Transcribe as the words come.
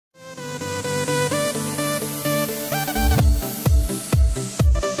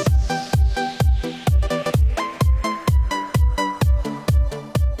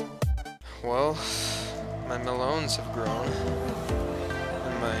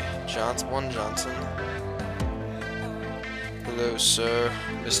Johnson. Hello, sir.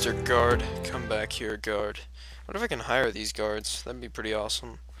 Mr. Guard. Come back here, guard. What if I can hire these guards? That'd be pretty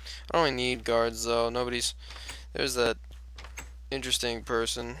awesome. I don't really need guards, though. There's that interesting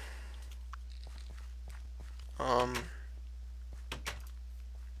person. Hello,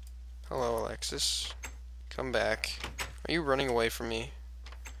 Alexis. Come back. Are you running away from me?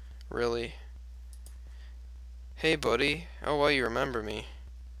 Really? Hey, buddy. Oh, well, you remember me.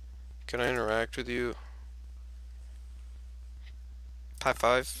 Can I interact with you? High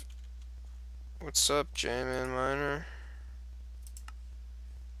five. What's up, J-Man Miner?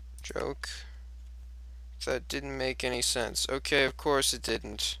 Joke. That didn't make any sense. Okay, of course it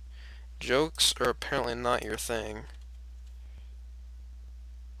didn't. Jokes are apparently not your thing.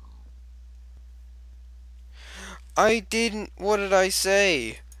 I didn't. What did I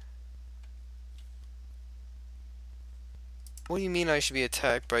say? What do you mean I should be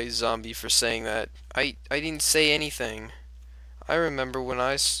attacked by a zombie for saying that? I didn't say anything. I remember when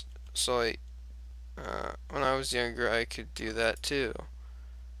I when I was younger, I could do that too.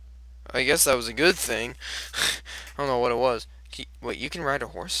 I guess that was a good thing. I don't know what it was. Wait, you can ride a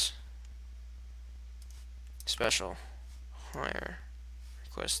horse? Special. Hire.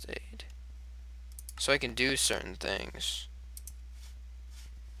 Request aid. So I can do certain things.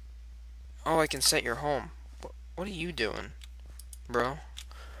 Oh, I can set your home. What are you doing, bro?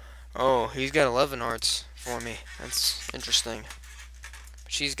 Oh, he's got 11 hearts for me. That's interesting.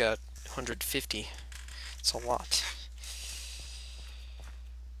 But she's got 150. It's a lot.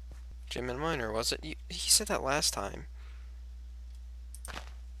 Jim and Miner, was it? He said that last time.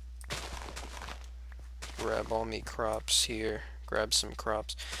 Grab all me crops here. Grab some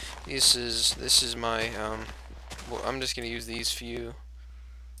crops. This is my well, I'm just gonna use these few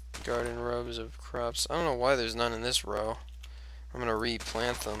garden rows of crops. I don't know why there's none in this row. I'm gonna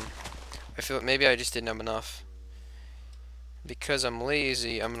replant them. I feel like maybe I just didn't have enough. Because I'm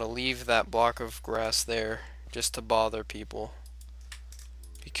lazy, I'm gonna leave that block of grass there just to bother people.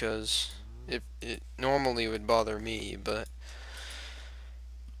 Because it normally would bother me, but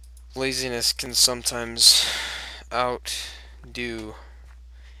laziness can sometimes outdo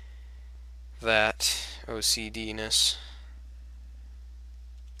that OCD-ness.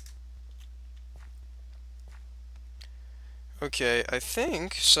 Okay, I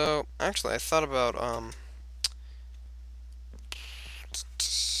think so. Actually, I thought about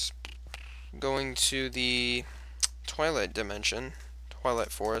going to the Twilight dimension,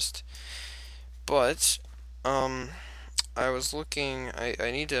 Twilight Forest, but I was looking. I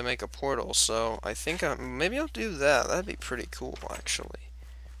need to make a portal, so I think maybe I'll do that. That'd be pretty cool, actually.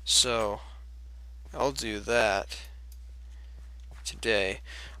 So I'll do that today.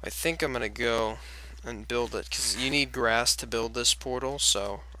 I think I'm gonna go and build it, because you need grass to build this portal,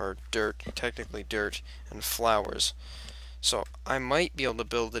 so, or dirt, technically dirt, and flowers. So I might be able to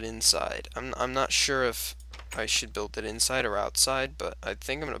build it inside. I'm not sure if I should build it inside or outside, but I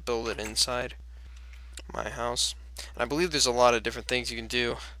think I'm gonna build it inside my house. And I believe there's a lot of different things you can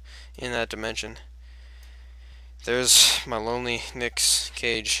do in that dimension. There's my lonely Nick's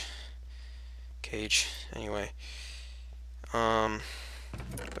cage. Anyway. Do I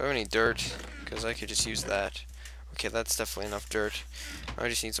have any dirt? Because I could just use that. Okay, that's definitely enough dirt. I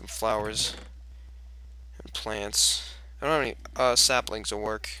just need some flowers and plants. I don't have any saplings will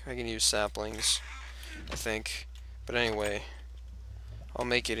work. I can use saplings, I think. But anyway, I'll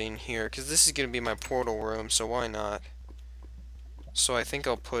make it in here because this is gonna be my portal room, so why not? So I think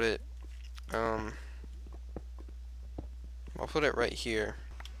I'll put it right here.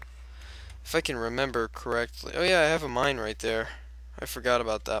 If I can remember correctly. Oh yeah, I have a mine right there. I forgot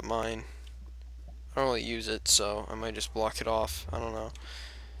about that mine. I don't really use it, so I might just block it off. I don't know.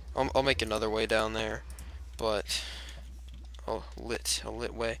 I'll make another way down there, but a lit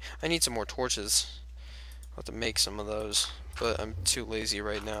way. I need some more torches. I'll have to make some of those, but I'm too lazy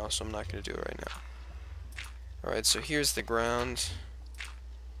right now, so I'm not gonna do it right now. Alright, so here's the ground.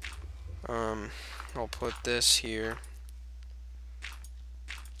 I'll put this here.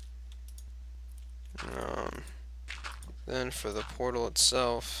 Then for the portal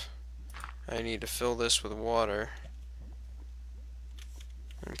itself, I need to fill this with water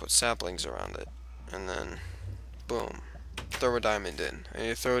and put saplings around it, and then boom, throw a diamond in. I need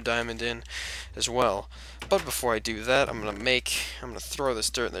to throw a diamond in as well. But before I do that, I'm gonna throw this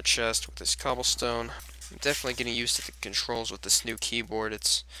dirt in the chest with this cobblestone. I'm definitely getting used to the controls with this new keyboard.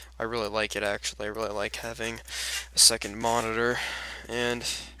 I really like it, actually. I really like having a second monitor and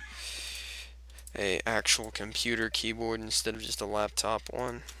a actual computer keyboard instead of just a laptop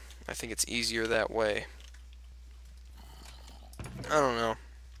one. I think it's easier that way. I don't know.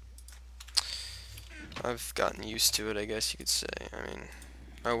 I've gotten used to it, I guess you could say. I mean,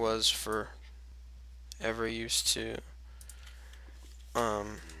 I was forever used to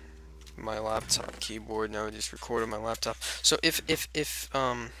my laptop keyboard. Now I just record on my laptop. So if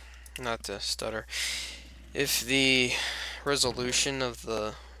not to stutter, if the resolution of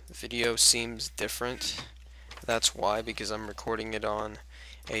the video seems different, that's why, because I'm recording it on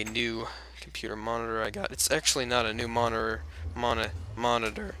a new computer monitor I got. It's actually not a new monitor,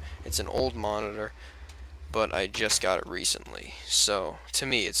 it's an old monitor, but I just got it recently. So to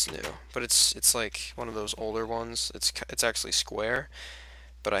me it's new, but it's like one of those older ones. It's actually square,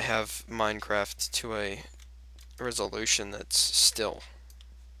 but I have Minecraft to a resolution that's still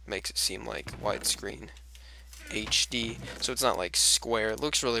makes it seem like widescreen HD. So it's not like square. It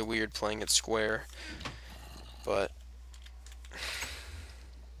looks really weird playing it square, but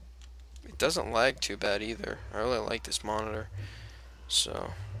it doesn't lag too bad either. I really like this monitor.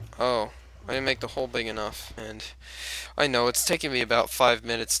 So, oh, I didn't make the hole big enough, and I know it's taking me about 5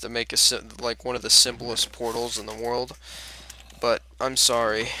 minutes to make like one of the simplest portals in the world, but I'm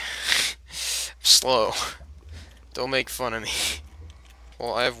sorry. I'm slow. Don't make fun of me.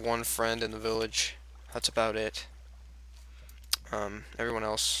 Well, I have one friend in the village. That's about it. Everyone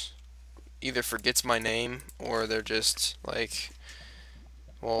else either forgets my name or they're just like,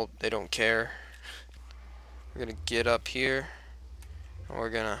 well, they don't care. We're gonna get up here and we're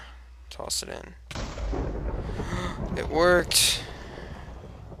gonna toss it in. It worked!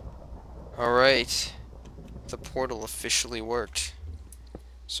 Alright. The portal officially worked.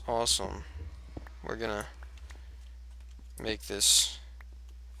 It's awesome. We're gonna make this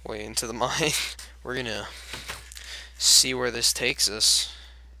way into the mine. We're gonna see where this takes us.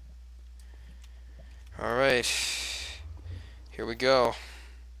 Alright. Here we go.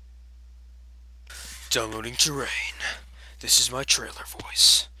 Downloading terrain. This is my trailer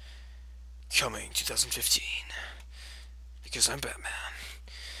voice. Coming 2015. Because I'm Batman.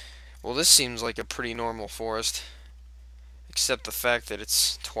 Well, this seems like a pretty normal forest. Except the fact that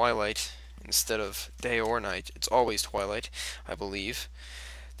it's twilight instead of day or night. It's always twilight, I believe.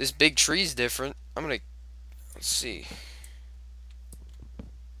 This big tree's different. Let's see.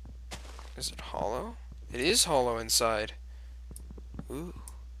 Is it hollow? It is hollow inside. Ooh.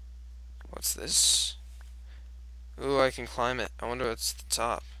 What's this? Ooh, I can climb it. I wonder what's at the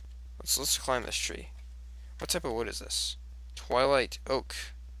top. Let's climb this tree. What type of wood is this? Twilight oak.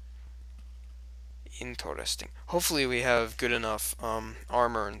 Interesting. Hopefully we have good enough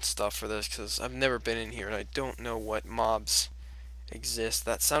armor and stuff for this, because I've never been in here and I don't know what mobs exist.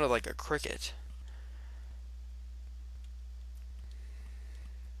 That sounded like a cricket.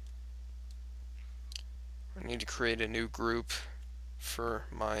 I need to create a new group for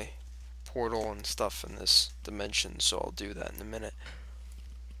my portal and stuff in this dimension, so I'll do that in a minute.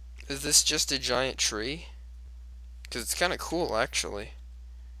 Is this just a giant tree? Because it's kind of cool, actually.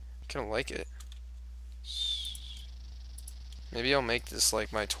 I kind of like it. Maybe I'll make this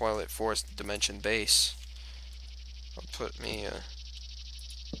like my Twilight Forest dimension base. I'll put me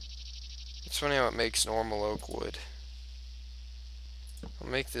it's funny how it makes normal oak wood. I'll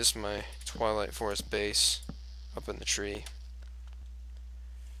make this my Twilight Forest base up in the tree.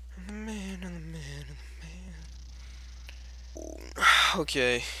 And the man, and the man, and the man.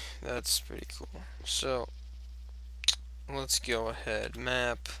 Okay, that's pretty cool. So, let's go ahead.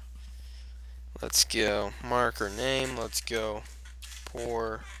 Map. Let's go. Marker name. Let's go.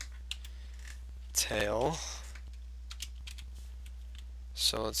 Poor tail.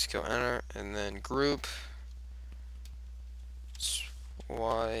 So let's go enter and then group.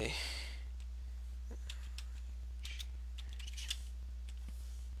 Y.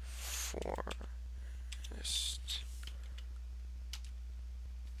 Forest.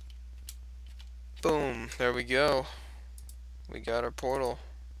 Boom. There we go. We got our portal.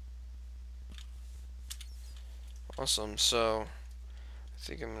 Awesome. So I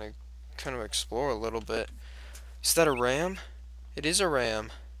think I'm gonna kind of explore a little bit. Is that a ram? It is a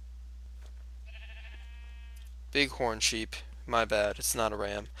ram. Bighorn sheep. My bad. It's not a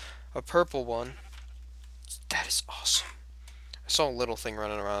ram. A purple one. That is awesome. I saw a little thing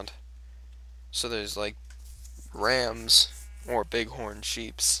running around. So there's like rams or bighorn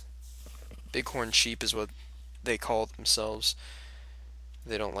sheeps. Bighorn sheep is what they call themselves.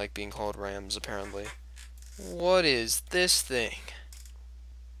 They don't like being called rams, apparently. What is this thing?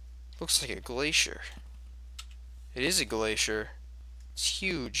 Looks like a glacier. It is a glacier. It's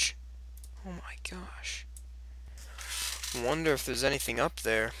huge. Oh my gosh. I wonder if there's anything up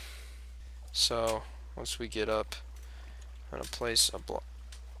there. So, once we get up, I'm gonna place a block.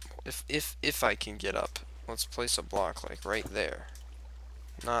 If I can get up, let's place a block like right there.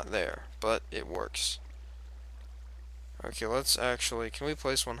 Not there, but it works. Okay, let's actually, can we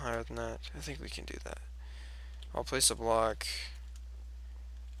place one higher than that? I think we can do that. I'll place a block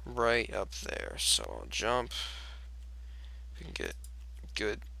right up there. So I'll jump. We can get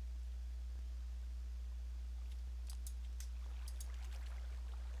good.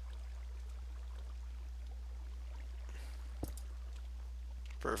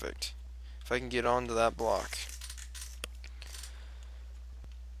 Perfect. If I can get onto that block.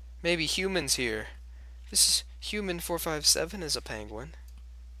 Maybe humans here. This is human 457 is a penguin.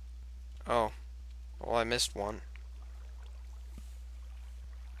 Oh. Well, I missed one.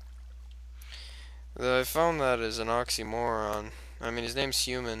 I found that as an oxymoron. I mean, his name's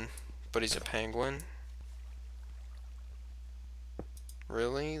human, but he's a penguin.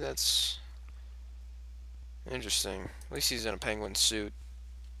 Really? That's interesting. At least he's in a penguin suit.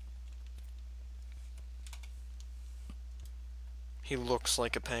 He looks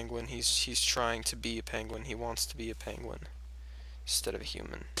like a penguin. He's trying to be a penguin. He wants to be a penguin instead of a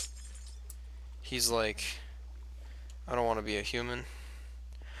human. He's like, I don't want to be a human.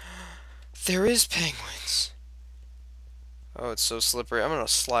 There is penguins. Oh, it's so slippery. I'm gonna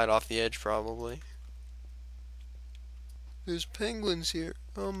slide off the edge probably. There's penguins here.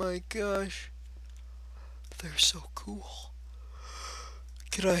 Oh my gosh. They're so cool.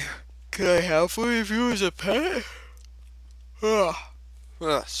 Can I have one of you as a pet?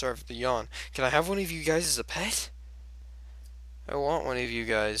 Sorry for the yawn. Can I have one of you guys as a pet? I want one of you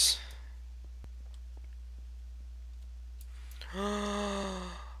guys.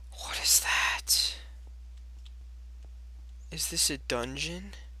 What is that? Is this a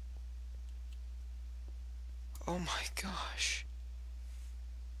dungeon? Oh my gosh.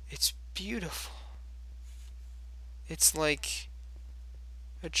 It's beautiful. It's like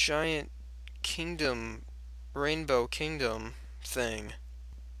a giant kingdom, rainbow kingdom thing.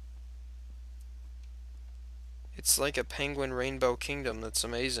 It's like a penguin rainbow kingdom. That's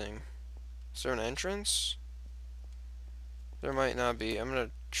amazing. Is there an entrance? There might not be. I'm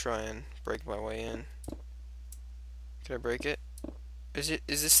gonna try and break my way in. Can I break it? Is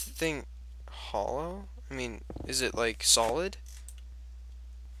this thing hollow? I mean, is it like solid?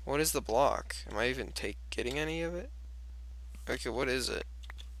 What is the block? Am I even getting any of it? Okay, what is it?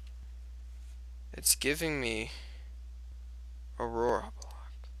 It's giving me Aurora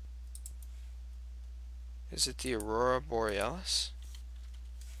block. Is it the Aurora Borealis?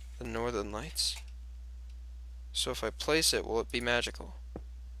 The Northern Lights? So if I place it, will it be magical?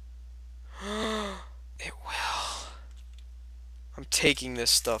 It will. I'm taking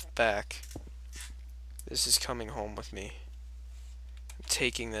this stuff back. This is coming home with me. I'm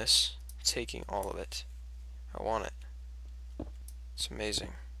taking this. I'm taking all of it. I want it. It's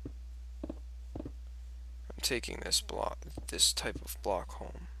amazing. I'm taking this type of block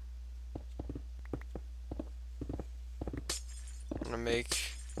home. I'm gonna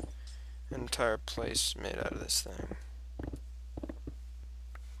make an entire place made out of this thing.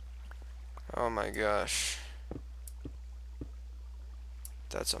 Oh my gosh.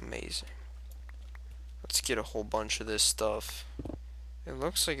 That's amazing. Let's get a whole bunch of this stuff. It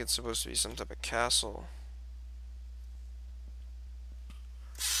looks like it's supposed to be some type of castle.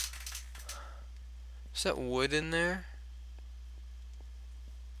 Is that wood in there?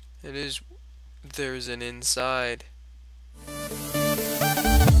 It is. There's an inside.